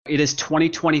It is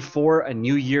 2024, a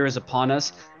new year is upon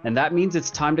us, and that means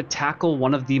it's time to tackle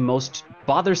one of the most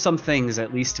bothersome things,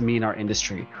 at least to me in our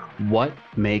industry. What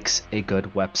makes a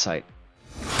good website?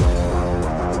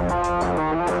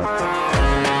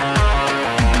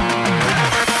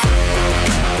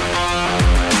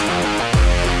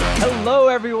 Hello,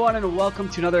 everyone, and welcome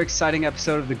to another exciting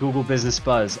episode of the Google Business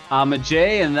Buzz. I'm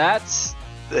Ajay, and that's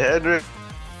Henry.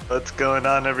 What's going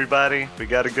on, everybody? We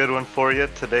got a good one for you.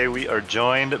 Today we are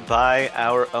joined by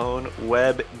our own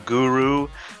web guru,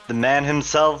 the man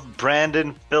himself,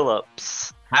 Brandon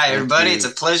Phillips. Hi, everybody. It's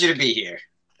a pleasure to be here.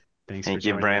 Thank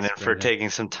you, Brandon, for taking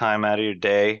some time out of your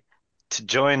day to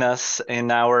join us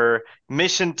in our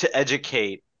mission to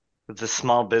educate the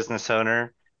small business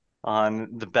owner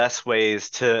on the best ways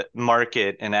to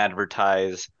market and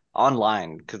advertise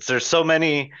online, because there's so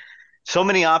many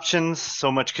options,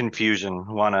 so much confusion.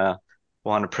 Want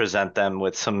to present them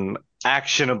with some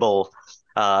actionable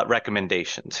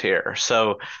recommendations here.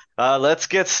 So let's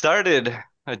get started.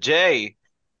 Jay,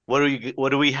 what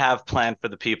do we have planned for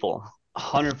the people?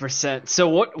 100%. So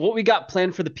what we got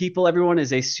planned for the people, everyone,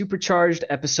 is a supercharged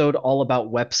episode all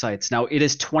about websites. Now, it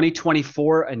is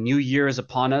 2024, a new year is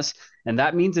upon us, and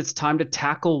that means it's time to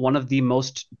tackle one of the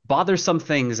most bothersome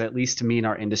things, at least to me in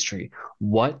our industry.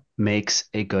 What makes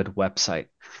a good website?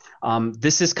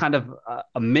 This is kind of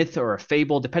a myth or a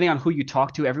fable, depending on who you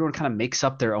talk to. Everyone kind of makes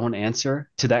up their own answer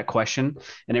to that question.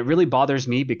 And it really bothers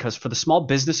me because for the small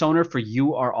business owner, for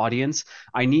you, our audience,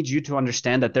 I need you to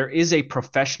understand that there is a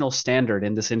professional standard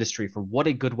in this industry for what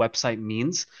a good website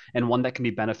means and one that can be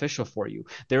beneficial for you.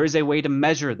 There is a way to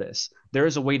measure this. There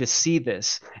is a way to see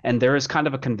this. And there is kind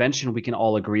of a convention we can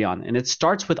all agree on. And it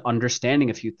starts with understanding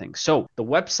a few things. So the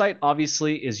website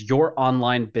obviously is your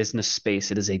online business space.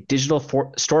 It is a digital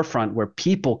storefront where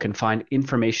people can find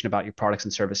information about your products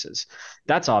and services.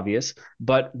 That's obvious.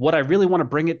 But what I really want to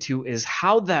bring it to is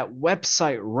how that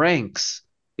website ranks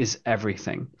is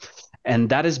everything. And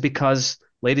that is because,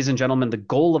 ladies and gentlemen, the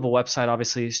goal of a website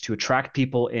obviously is to attract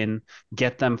people in,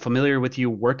 get them familiar with you,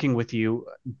 working with you,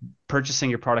 purchasing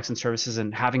your products and services,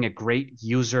 and having a great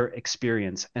user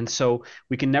experience. And so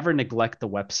we can never neglect the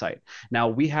website. Now,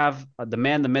 we have the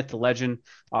man, the myth, the legend,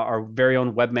 our very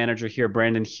own web manager here,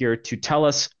 Brandon, here to tell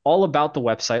us all about the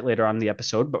website later on in the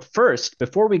episode. But first,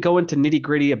 before we go into nitty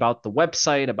gritty about the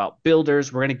website, about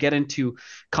builders, we're going to get into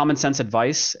common sense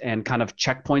advice and kind of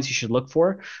checkpoints you should look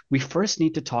for. We first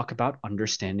need to talk about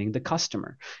understanding the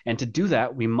customer. And to do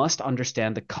that, we must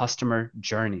understand the customer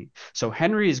journey. So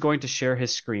Henry is going to share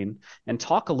his screen and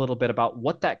talk a little bit about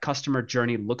what that customer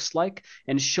journey looks like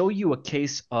and show you a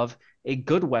case of a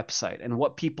good website and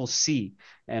what people see.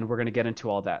 And we're going to get into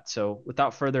all that. So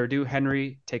without further ado,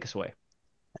 Henry, take us away.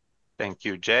 Thank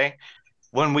you, Jay.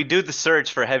 When we do the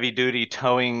search for heavy duty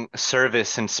towing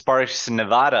service in Sparks,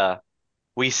 Nevada,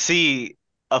 we see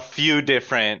a few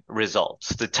different results.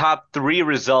 The top 3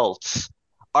 results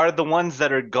are the ones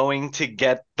that are going to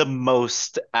get the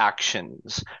most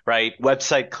actions, right?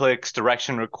 Website clicks,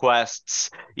 direction requests,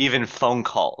 even phone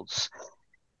calls.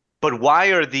 But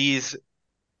why are these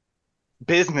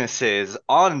businesses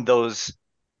on those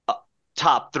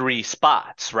top 3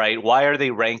 spots, right? Why are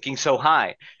they ranking so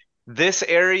high? This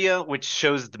area, which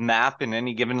shows the map in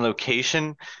any given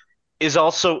location, is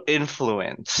also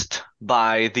influenced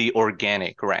by the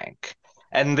organic rank.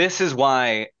 And this is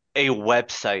why a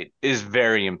website is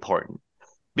very important,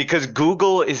 because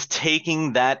Google is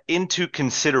taking that into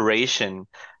consideration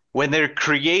when they're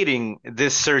creating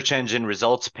this search engine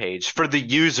results page for the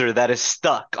user that is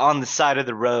stuck on the side of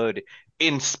the road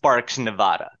in Sparks,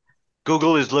 Nevada.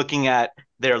 Google is looking at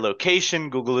their location.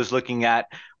 Google is looking at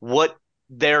what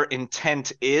their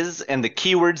intent is and the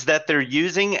keywords that they're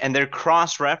using, and they're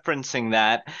cross-referencing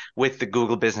that with the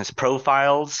Google Business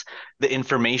Profiles, the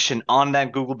information on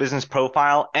that Google Business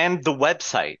Profile, and the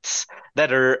websites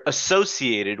that are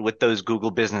associated with those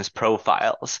Google Business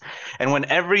Profiles. And when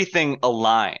everything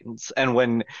aligns and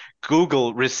when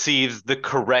Google receives the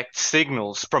correct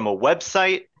signals from a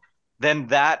website, then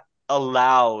that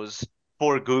allows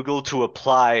for Google to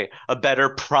apply a better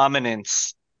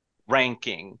prominence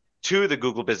ranking to the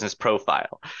Google Business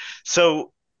Profile.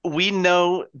 So we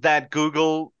know that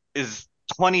Google is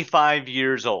 25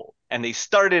 years old, and they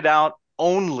started out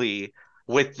only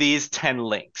with these 10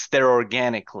 links, their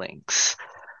organic links.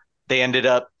 They ended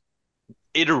up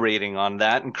iterating on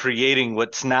that and creating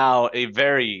what's now a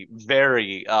very,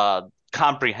 very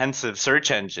comprehensive search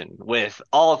engine with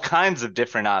all kinds of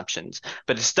different options.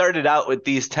 But it started out with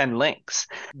these 10 links.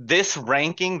 This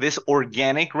ranking, this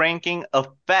organic ranking,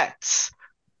 affects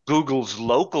Google's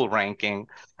local ranking.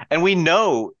 And we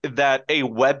know that a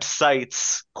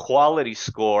website's quality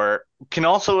score can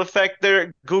also affect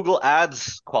their Google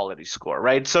Ads quality score,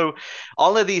 right? So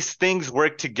all of these things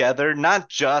work together, not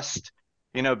just,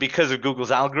 because of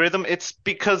Google's algorithm, it's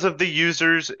because of the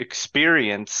user's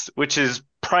experience, which is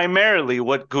primarily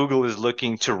what Google is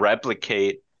looking to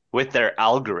replicate with their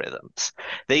algorithms.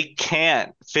 They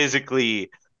can't physically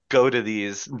go to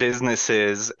these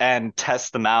businesses and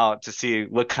test them out to see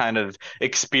what kind of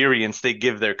experience they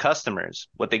give their customers.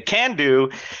 What they can do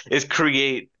is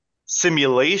create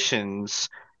simulations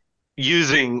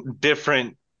using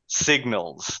different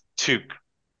signals to,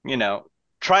 you know,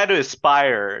 try to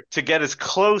aspire to get as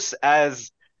close as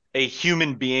a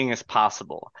human being as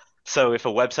possible. So if a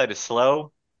website is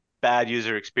slow, bad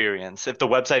user experience. If the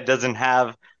website doesn't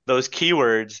have those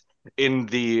keywords in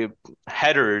the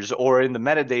headers or in the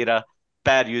metadata,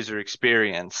 bad user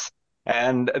experience.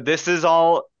 And this is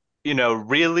all,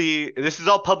 really, this is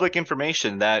all public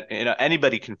information that,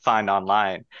 anybody can find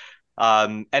online.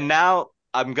 And now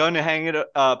I'm going to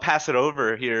pass it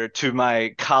over here to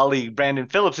my colleague Brandon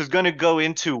Phillips, who's going to go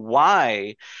into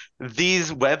why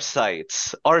these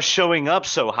websites are showing up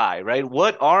so high, right?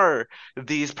 What are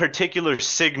these particular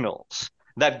signals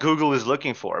that Google is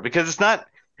looking for? Because it's not,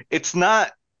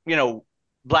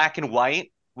 black and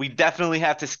white. We definitely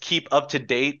have to keep up to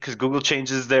date because Google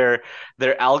changes their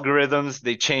algorithms.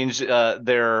 They change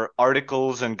their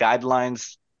articles and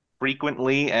guidelines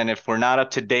frequently, and if we're not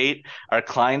up to date, our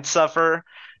clients suffer.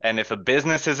 And if a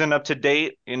business isn't up to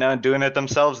date, doing it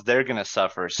themselves, they're going to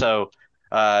suffer. So,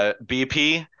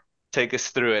 BP, take us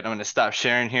through it. I'm going to stop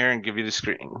sharing here and give you the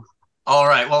screen. All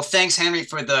right. Well, thanks, Henry,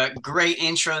 for the great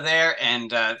intro there,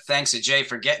 and thanks to Jay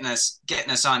for getting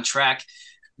us on track.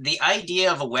 The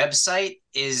idea of a website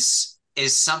is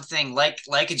something like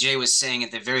Jay was saying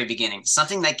at the very beginning,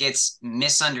 something that gets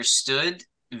misunderstood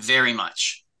very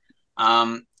much.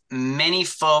 Many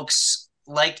folks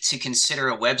like to consider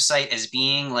a website as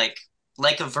being like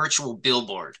a virtual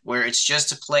billboard, where it's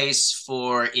just a place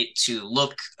for it to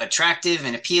look attractive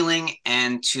and appealing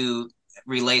and to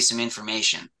relay some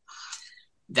information.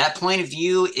 That point of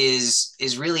view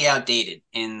is really outdated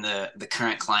in the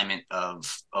current climate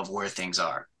of where things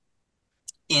are.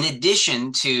 In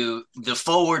addition to the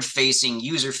forward-facing,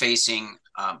 user-facing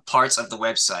parts of the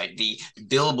website, the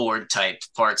billboard type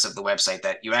parts of the website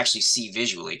that you actually see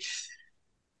visually,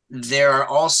 there are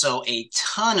also a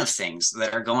ton of things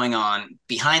that are going on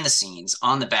behind the scenes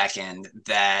on the back end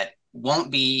that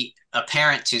won't be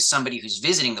apparent to somebody who's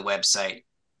visiting the website,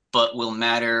 but will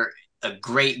matter a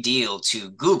great deal to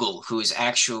Google, who is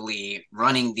actually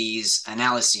running these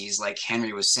analyses, like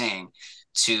Henry was saying,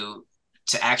 to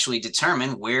actually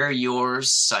determine where your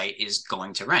site is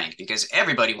going to rank, because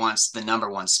everybody wants the number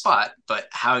one spot, but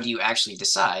how do you actually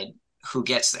decide who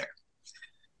gets there?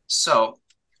 So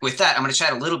with that, I'm going to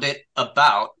chat a little bit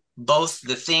about both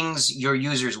the things your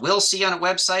users will see on a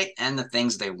website and the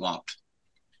things they won't.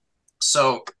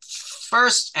 So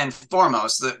first and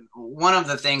foremost, one of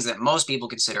the things that most people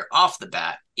consider off the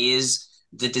bat is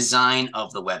the design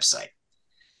of the website.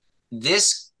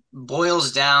 This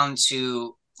boils down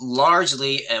to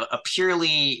largely a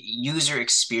purely user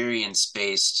experience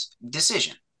based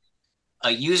decision. A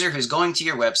user who's going to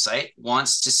your website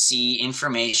wants to see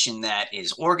information that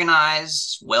is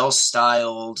organized, well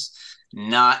styled,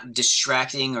 not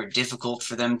distracting or difficult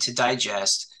for them to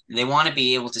digest. They want to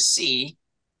be able to see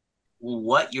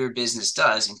what your business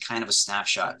does in kind of a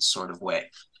snapshot sort of way.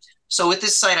 So with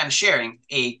this site I'm sharing,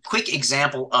 a quick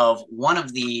example of one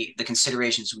of the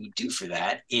considerations we do for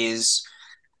that is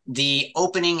the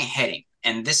opening heading.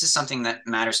 And this is something that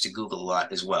matters to Google a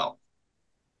lot as well.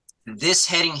 This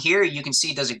heading here, you can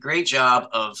see, does a great job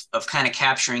of kind of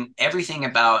capturing everything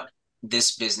about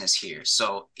this business here.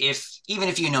 So even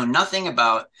if you know nothing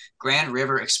about Grand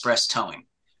River Express Towing,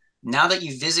 now that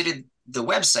you've visited the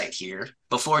website here,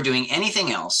 before doing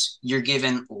anything else, you're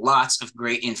given lots of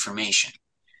great information.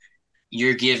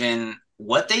 You're given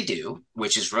what they do,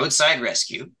 which is roadside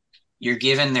rescue. You're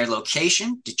given their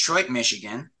location, Detroit,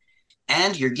 Michigan,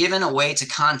 and you're given a way to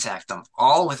contact them,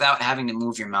 all without having to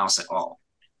move your mouse at all.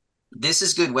 This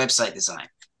is good website design.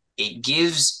 It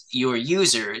gives your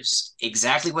users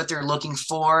exactly what they're looking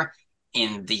for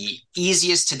in the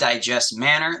easiest to digest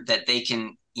manner that they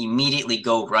can immediately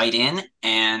go right in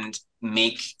and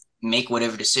make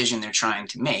whatever decision they're trying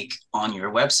to make on your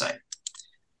website.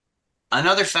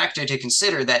 Another factor to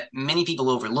consider that many people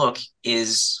overlook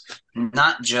is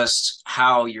not just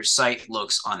how your site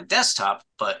looks on a desktop,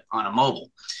 but on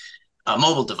a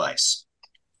mobile device.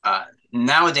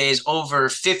 Nowadays, over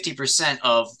 50%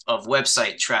 of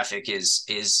website traffic is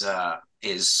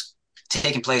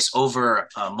taking place over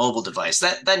a mobile device.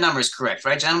 That number is correct,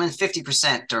 right, gentlemen?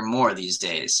 50% or more these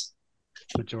days.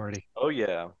 majority. Oh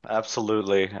yeah,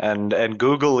 absolutely. And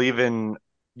Google even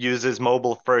uses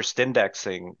mobile first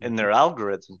indexing in their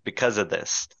algorithms because of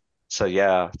this. So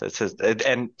yeah, this is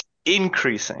and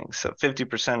increasing. So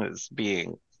 50% is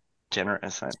being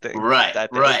generous, I think. Right, I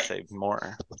would right. say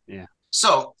more. Yeah.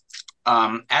 So,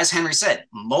 as Henry said,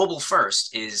 mobile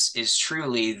first is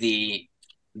truly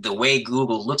the way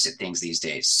Google looks at things these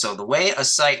days. So the way a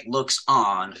site looks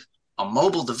on a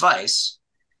mobile device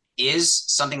is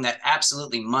something that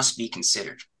absolutely must be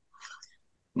considered.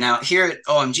 Now, here at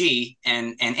OMG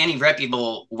and any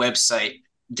reputable website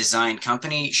design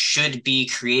company should be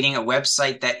creating a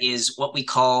website that is what we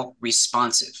call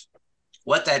responsive.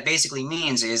 What that basically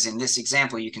means is, in this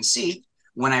example, you can see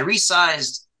when I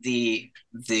resized the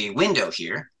window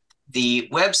here, the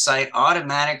website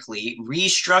automatically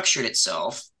restructured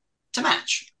itself to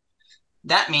match.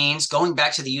 That means going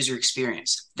back to the user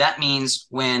experience. That means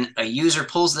when a user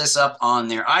pulls this up on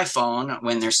their iPhone,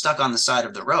 when they're stuck on the side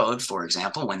of the road, for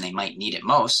example, when they might need it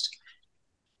most,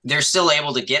 they're still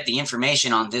able to get the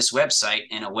information on this website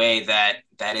in a way that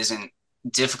isn't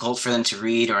difficult for them to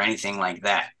read or anything like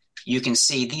that. You can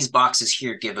see these boxes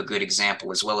here give a good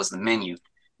example, as well as the menu.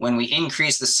 When we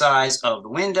increase the size of the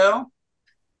window,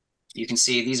 you can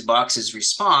see these boxes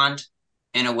respond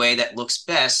in a way that looks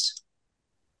best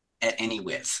at any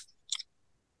width.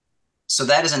 So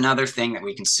that is another thing that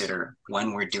we consider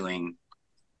when we're doing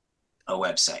a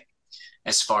website,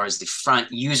 as far as the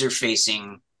front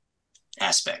user-facing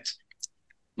aspect.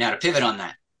 Now, to pivot on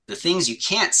that, the things you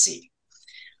can't see.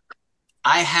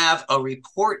 I have a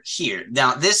report here.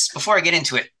 Now, this, before I get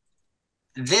into it,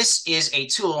 this is a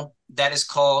tool that is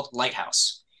called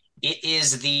Lighthouse. It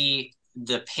is the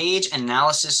page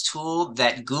analysis tool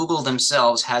that Google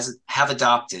themselves have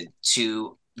adopted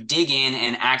to dig in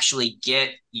and actually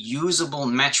get usable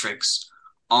metrics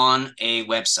on a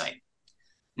website.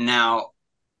 Now,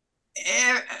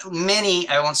 many,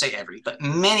 I won't say every, but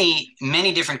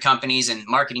many different companies and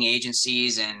marketing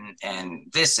agencies and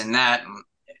this and that,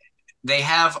 they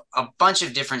have a bunch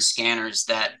of different scanners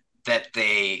that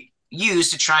they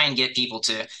use to try and get people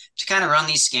to kind of run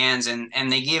these scans,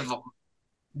 and they give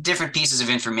different pieces of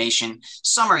information.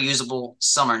 Some are usable,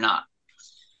 some are not.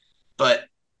 But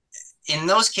in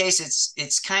those cases,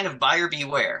 it's kind of buyer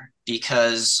beware,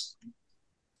 because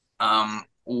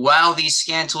while these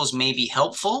scan tools may be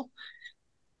helpful,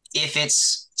 if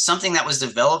it's something that was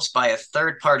developed by a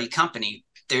third-party company,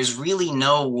 there's really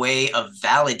no way of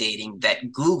validating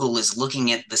that Google is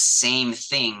looking at the same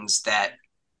things that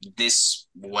this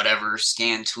whatever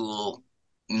scan tool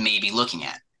may be looking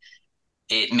at.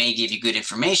 It may give you good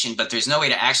information, but there's no way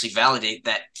to actually validate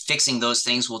that fixing those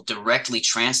things will directly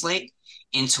translate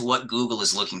into what Google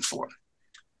is looking for.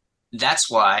 That's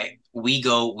why we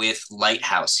go with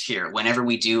Lighthouse here. Whenever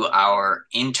we do our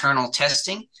internal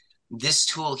testing, this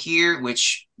tool here,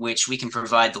 which we can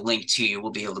provide the link to you,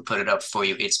 we'll be able to put it up for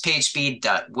you. It's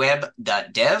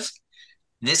pagespeed.web.dev.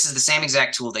 This is the same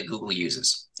exact tool that Google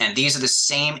uses. And these are the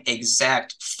same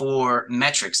exact 4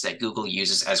 metrics that Google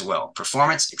uses as well: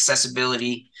 performance,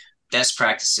 accessibility, best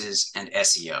practices, and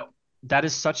SEO. That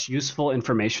is such useful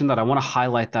information that I want to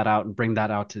highlight that out and bring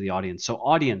that out to the audience. So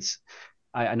audience,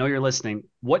 I know you're listening.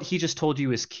 What he just told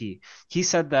you is key. He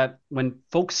said that when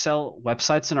folks sell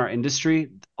websites in our industry,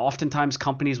 oftentimes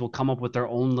companies will come up with their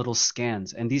own little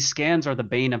scans, and these scans are the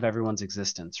bane of everyone's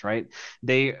existence, right?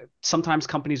 Sometimes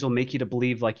companies will make you to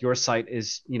believe like your site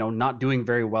is, not doing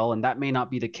very well, and that may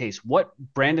not be the case. What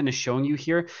Brandon is showing you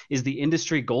here is the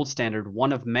industry gold standard,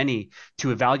 one of many, to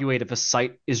evaluate if a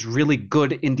site is really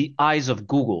good in the eyes of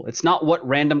Google. It's not what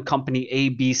random company A,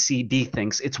 B, C, D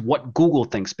thinks. It's what Google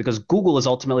thinks, because Google is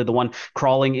ultimately the one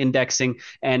crawling, indexing,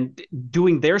 and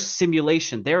doing their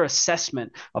simulation, their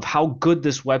assessment of how good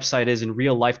this website is in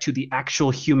real life to the actual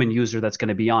human user that's going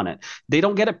to be on it. They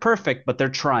don't get it perfect, but they're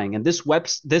trying. And this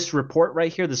report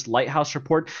right here, this Lighthouse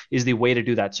report, is the way to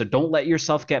do that. So don't let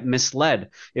yourself get misled.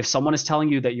 If someone is telling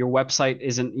you that your website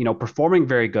isn't, performing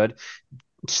very good,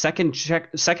 second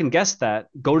guess that.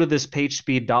 Go to this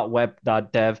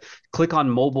pagespeed.web.dev, click on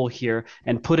mobile here,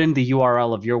 and put in the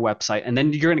URL of your website, and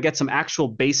then you're going to get some actual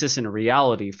basis in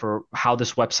reality for how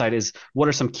this website is. What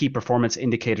are some key performance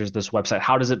indicators of this website?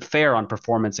 How does it fare on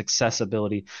performance,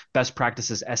 accessibility, best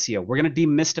practices, SEO? We're going to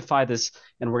demystify this,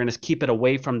 and we're going to keep it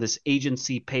away from this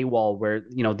agency paywall where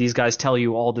these guys tell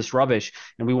you all this rubbish,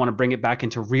 and we want to bring it back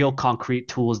into real concrete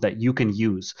tools that you can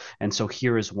use. And so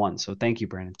here is one. So thank you,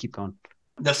 Brandon. Keep going.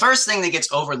 The first thing that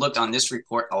gets overlooked on this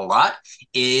report a lot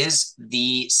is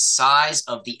the size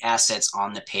of the assets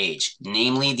on the page,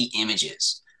 namely the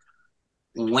images.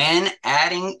 When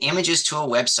adding images to a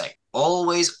website,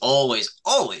 always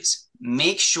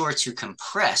make sure to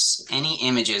compress any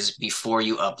images before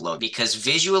you upload, because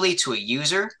visually to a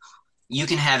user, you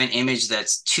can have an image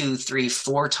that's 2, 3,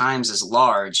 4 times as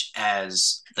large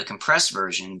as the compressed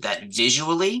version that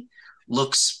visually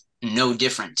looks no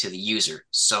different to the user.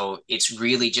 So it's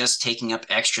really just taking up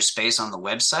extra space on the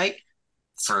website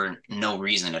for no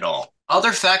reason at all.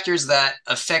 Other factors that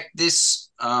affect this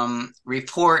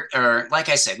report, or like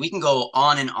I said, we can go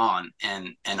on and on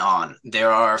and on.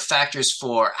 There are factors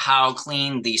for how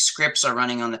clean the scripts are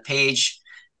running on the page,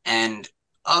 and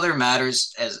other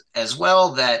matters as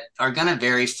well that are going to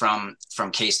vary from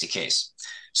case to case.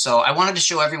 So I wanted to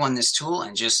show everyone this tool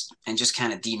and just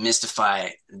kind of demystify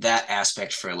that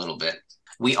aspect for a little bit.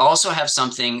 We also have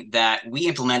something that we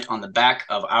implement on the back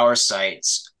of our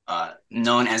sites,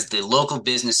 known as the local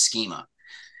business schema.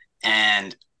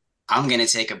 And I'm going to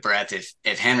take a breath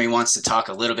if Henry wants to talk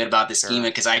a little bit about the schema,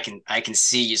 because I can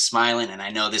see you smiling, and I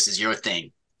know this is your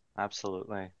thing.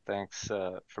 Absolutely. Thanks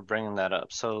for bringing that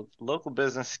up. So local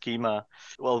business schema,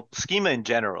 well, schema in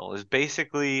general is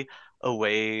basically a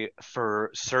way for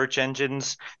search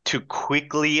engines to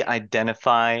quickly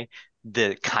identify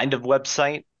the kind of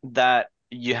website that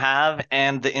you have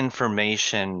and the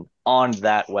information on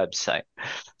that website.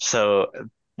 So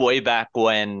way back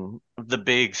when the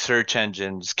big search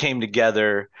engines came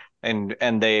together and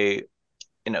they,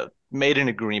 made an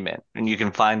agreement, and you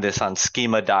can find this on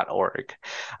schema.org,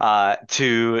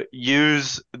 to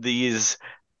use these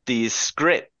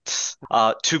scripts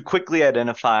to quickly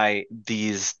identify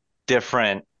these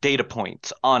different data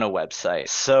points on a website.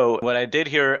 So what I did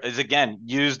here is, again,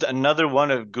 used another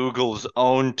one of Google's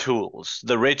own tools,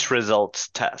 the rich results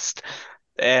test.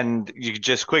 And you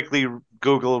just quickly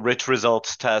Google rich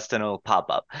results test and it'll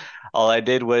pop up. All I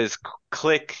did was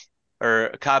click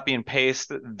or copy and paste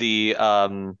the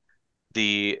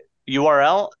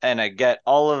URL, and I get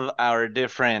all of our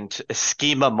different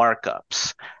schema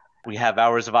markups. We have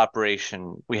hours of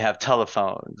operation, we have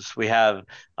telephones, we have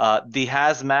the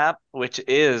HasMap, which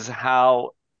is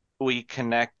how we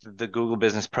connect the Google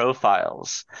business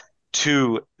profiles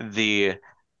to the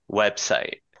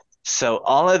website. So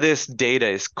all of this data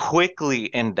is quickly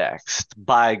indexed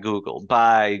by Google,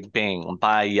 by Bing,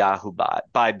 by Yahoo Bot,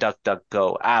 by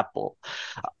DuckDuckGo, Apple.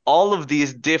 All of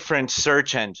these different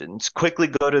search engines quickly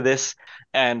go to this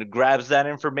and grabs that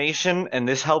information, and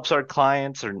this helps our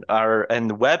clients and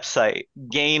the website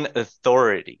gain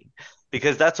authority,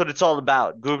 because that's what it's all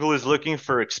about. Google is looking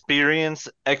for experience,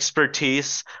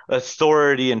 expertise,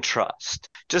 authority, and trust.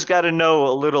 Just got to know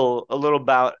a little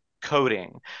about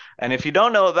coding. And if you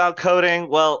don't know about coding,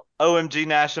 well, OMG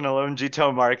National, OMG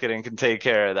Toe Marketing can take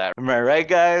care of that. Am I right,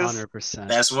 guys? 100%.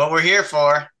 That's what we're here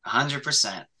for.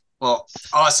 100%. Well,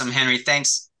 awesome, Henry.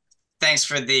 Thanks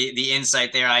for the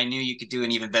insight there. I knew you could do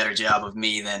an even better job of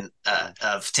me than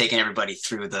of taking everybody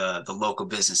through the local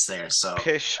business there. So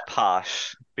pish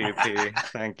posh, BP.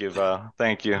 Thank you, Bo.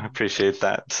 Thank you. Appreciate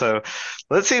that. So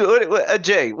let's see.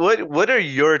 Jay, what are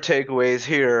your takeaways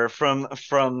here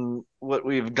from what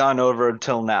we've gone over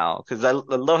until now? Because I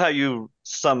love how you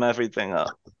sum everything up.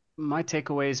 My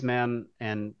takeaways, man,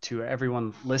 and to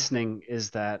everyone listening,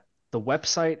 is that the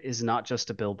website is not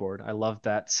just a billboard. I love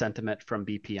that sentiment from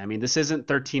BP. I mean, this isn't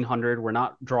 1300. We're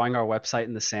not drawing our website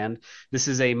in the sand. This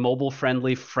is a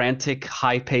mobile-friendly, frantic,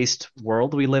 high-paced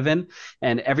world we live in,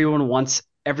 and everyone wants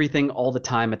everything all the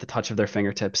time at the touch of their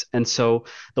fingertips. And so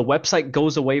the website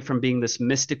goes away from being this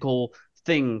mystical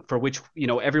thing for which,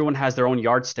 everyone has their own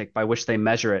yardstick by which they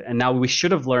measure it. And now we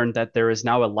should have learned that there is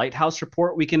now a lighthouse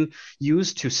report we can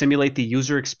use to simulate the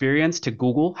user experience to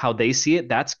Google, how they see it.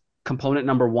 That's component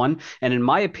number one. And in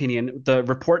my opinion, the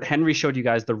report Henry showed you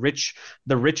guys, the rich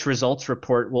results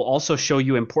report, will also show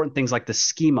you important things like the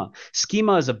schema.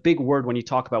 Schema is a big word when you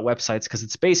talk about websites, because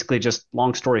it's basically, just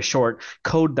long story short,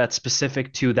 code that's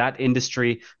specific to that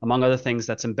industry, among other things,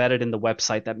 that's embedded in the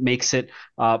website that makes it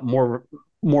more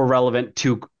relevant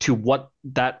to what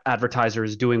that advertiser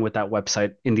is doing with that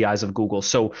website in the eyes of Google.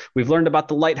 So we've learned about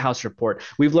the lighthouse report.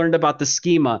 We've learned about the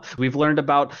schema. We've learned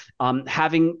about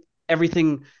having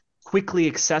everything quickly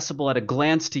accessible at a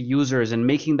glance to users and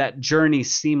making that journey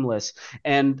seamless.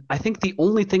 And I think the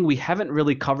only thing we haven't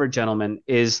really covered, gentlemen,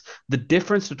 is the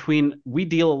difference between, we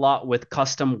deal a lot with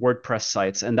custom WordPress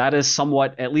sites, and that is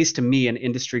somewhat, at least to me, an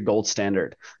industry gold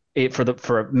standard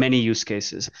for many use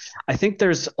cases. I think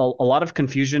there's a lot of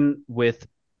confusion with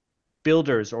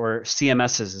builders, or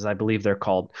CMSs, as I believe they're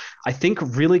called. I think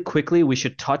really quickly we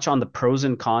should touch on the pros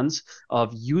and cons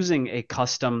of using a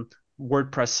custom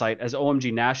WordPress site as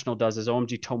OMG National does, as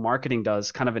OMG Tow Marketing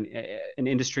does, kind of an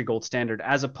industry gold standard,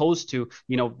 as opposed to,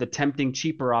 the tempting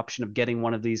cheaper option of getting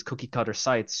one of these cookie cutter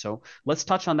sites. So let's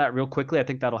touch on that real quickly. I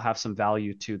think that'll have some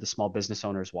value to the small business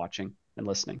owners watching and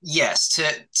listening. Yes,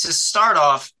 to start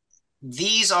off,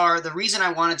 these are the reason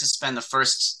I wanted to spend the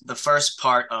first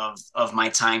part of my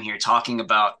time here talking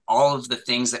about all of the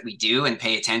things that we do and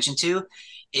pay attention to,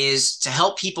 is to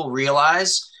help people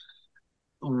realize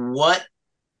what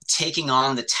taking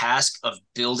on the task of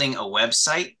building a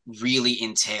website really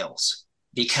entails.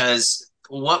 Because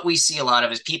what we see a lot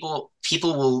of is people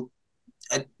will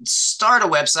start a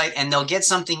website and they'll get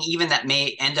something even that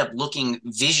may end up looking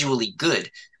visually good,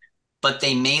 but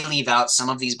they may leave out some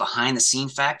of these behind the scene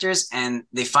factors, and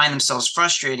they find themselves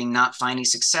frustrating not finding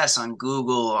success on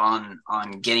Google,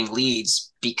 on getting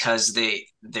leads, because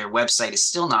their website is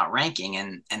still not ranking,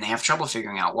 and they have trouble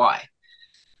figuring out why.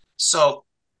 So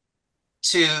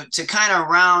to kind of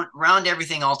round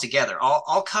everything all together,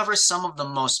 I'll cover some of the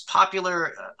most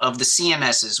popular of the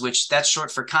CMSs, which that's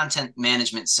short for Content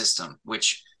Management System,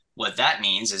 which what that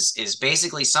means is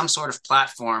basically some sort of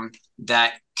platform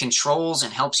that controls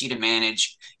and helps you to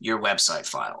manage your website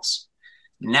files.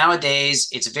 Nowadays,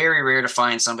 it's very rare to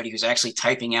find somebody who's actually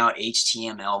typing out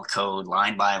HTML code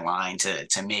line by line to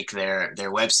make their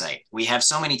website. We have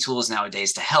so many tools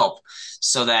nowadays to help,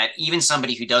 so that even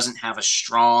somebody who doesn't have a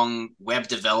strong web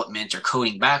development or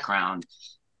coding background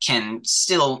can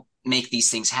still make these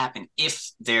things happen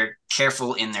if they're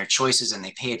careful in their choices and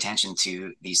they pay attention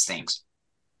to these things.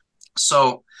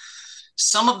 So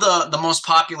some of the most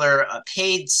popular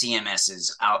paid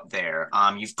CMSs out there,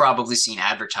 you've probably seen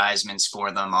advertisements for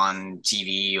them on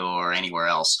TV or anywhere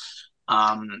else.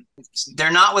 They're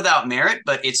not without merit,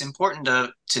 but it's important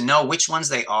to know which ones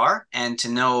they are and to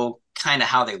know kind of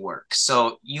how they work.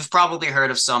 So you've probably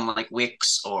heard of some like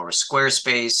Wix or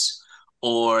Squarespace,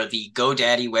 or the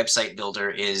GoDaddy website builder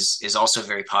is also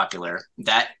very popular.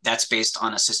 That's based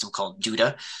on a system called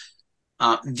Duda.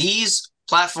 These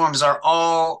platforms are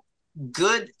all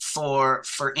good for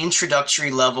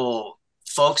introductory level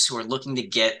folks who are looking to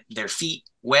get their feet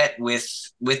wet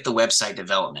with the website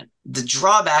development. The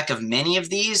drawback of many of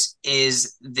these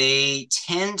is they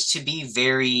tend to be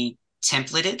very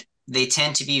templated. They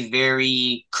tend to be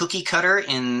very cookie cutter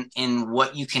in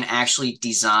what you can actually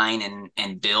design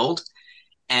and build.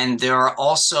 And there are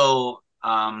also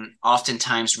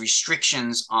oftentimes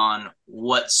restrictions on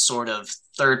what sort of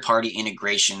third-party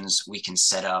integrations we can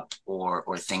set up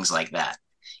or things like that.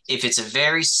 If it's a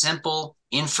very simple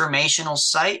informational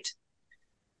site,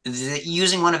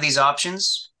 using one of these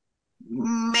options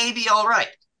may be all right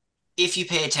if you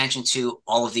pay attention to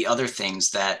all of the other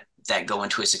things that go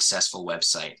into a successful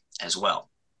website as well.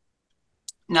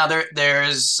 Now,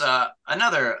 there's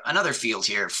another field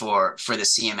here for the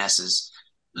CMSs.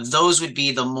 Those would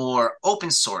be the more open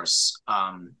source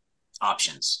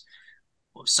options.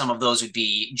 Some of those would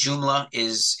be Joomla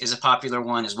is a popular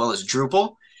one, as well as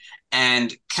Drupal,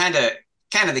 and kind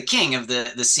of the king of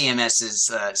the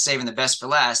CMSs, saving the best for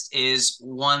last, is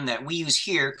one that we use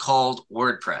here called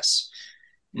WordPress.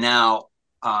 Now,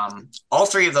 all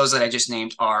three of those that I just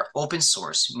named are open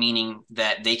source, meaning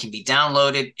that they can be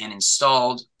downloaded and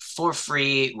installed for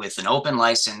free with an open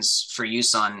license for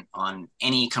use on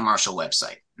any commercial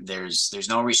website. There's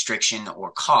no restriction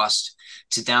or cost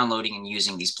to downloading and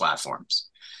using these platforms.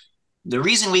 The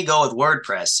reason we go with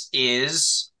WordPress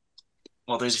is,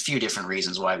 well, there's a few different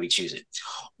reasons why we choose it.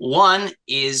 One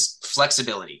is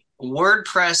flexibility.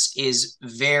 WordPress is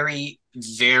very,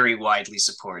 very widely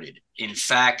supported. In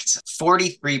fact,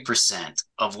 43%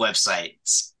 of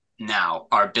websites now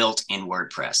are built in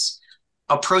WordPress,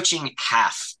 approaching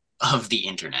half of the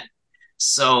internet.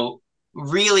 So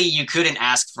really, you couldn't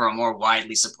ask for a more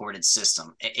widely supported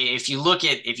system. If you look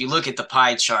at the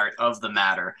pie chart of the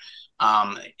matter,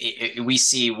 we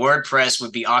see WordPress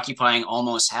would be occupying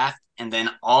almost half, and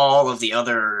then all of the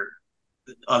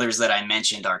others that I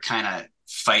mentioned are kind of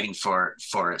fighting for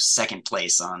second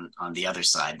place on the other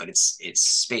side, but it's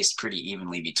spaced pretty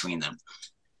evenly between them.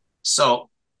 So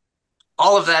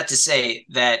all of that to say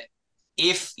that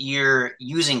if you're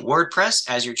using WordPress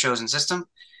as your chosen system,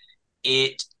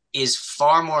 it is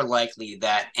far more likely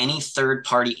that any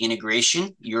third-party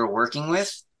integration you're working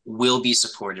with will be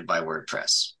supported by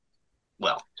WordPress.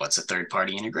 Well, what's a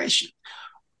third-party integration?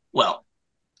 Well,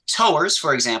 towers,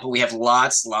 for example, we have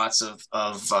lots of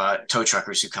tow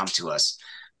truckers who come to us.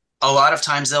 A lot of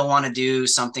times they'll want to do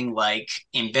something like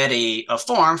embed a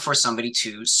form for somebody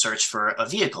to search for a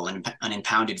vehicle, an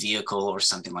impounded vehicle or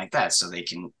something like that, so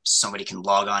somebody can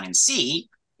log on and see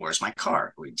where's my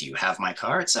car? Do you have my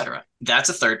car, etc.? That's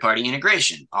a third-party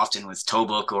integration, often with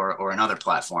Tobook or another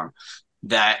platform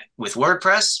that with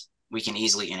WordPress, we can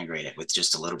easily integrate it with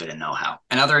just a little bit of know-how.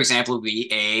 Another example would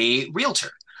be a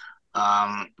realtor.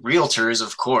 Realtors,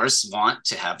 of course, want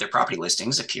to have their property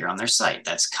listings appear on their site.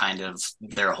 That's kind of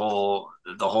the whole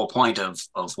point of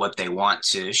what they want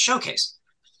to showcase.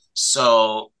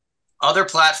 So other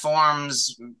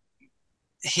platforms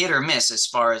hit or miss as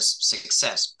far as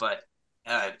success, but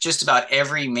just about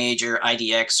every major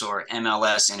IDX or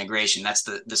MLS integration, that's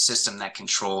the system that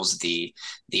controls the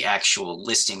actual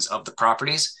listings of the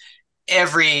properties.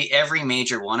 Every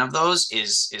major one of those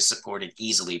is supported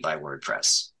easily by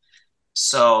WordPress.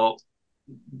 So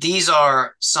these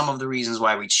are some of the reasons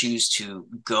why we choose to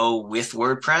go with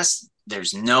WordPress.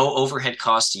 There's no overhead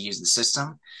cost to use the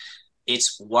system.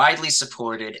 It's widely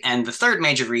supported. And the third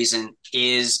major reason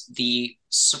is the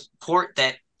support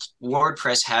that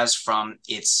WordPress has from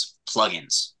its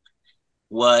plugins.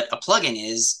 What a plugin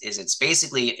is it's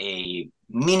basically a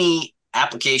mini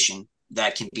application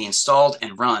that can be installed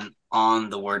and run on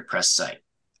the WordPress site.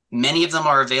 Many of them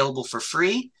are available for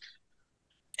free,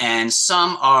 and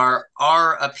some are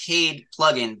a paid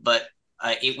plugin, but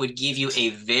it would give you a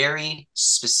very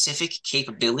specific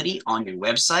capability on your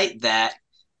website that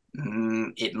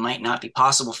it might not be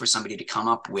possible for somebody to come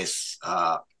up with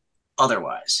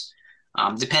otherwise.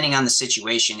 Depending on the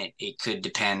situation, it could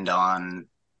depend on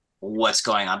what's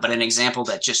going on. But an example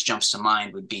that just jumps to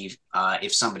mind would be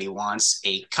if somebody wants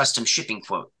a custom shipping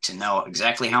quote to know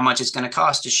exactly how much it's going to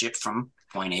cost to ship from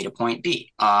point A to point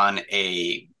B. On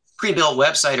a pre-built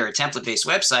website or a template-based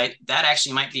website, that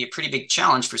actually might be a pretty big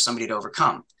challenge for somebody to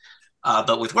overcome.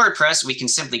 But with WordPress, we can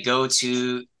simply go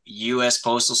to US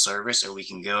Postal Service, or we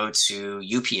can go to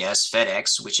UPS,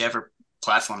 FedEx, whichever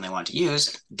platform they want to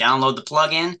use, download the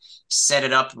plugin, set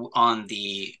it up on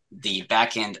the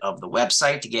back end of the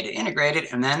website to get it integrated,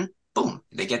 and then boom,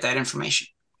 they get that information.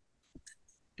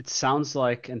 It sounds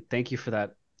like, and thank you for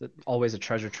that, always a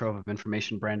treasure trove of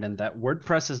information, Brandon, that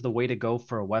WordPress is the way to go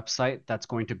for a website that's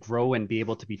going to grow and be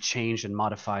able to be changed and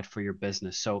modified for your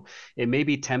business. So it may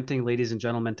be tempting, ladies and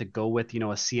gentlemen, to go with, a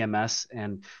CMS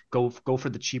and go for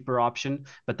the cheaper option,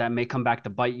 but that may come back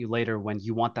to bite you later when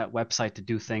you want that website to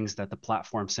do things that the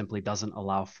platform simply doesn't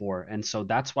allow for. And so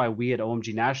that's why we at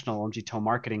OMG National, OMG Tow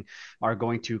Marketing, are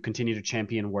going to continue to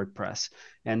champion WordPress.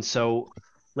 And so,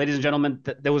 ladies and gentlemen,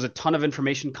 there was a ton of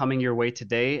information coming your way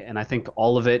today, and I think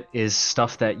all of it is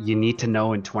stuff that you need to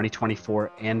know in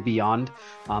 2024 and beyond.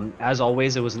 As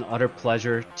always, it was an utter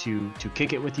pleasure to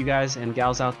kick it with you guys and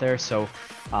gals out there. So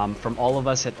from all of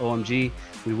us at OMG,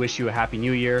 we wish you a happy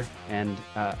new year and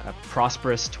a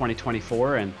prosperous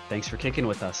 2024, and thanks for kicking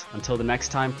with us. Until the next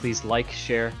time, please like,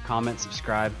 share, comment,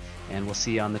 subscribe, and we'll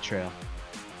see you on the trail.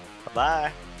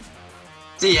 Bye-bye.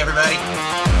 See you, everybody.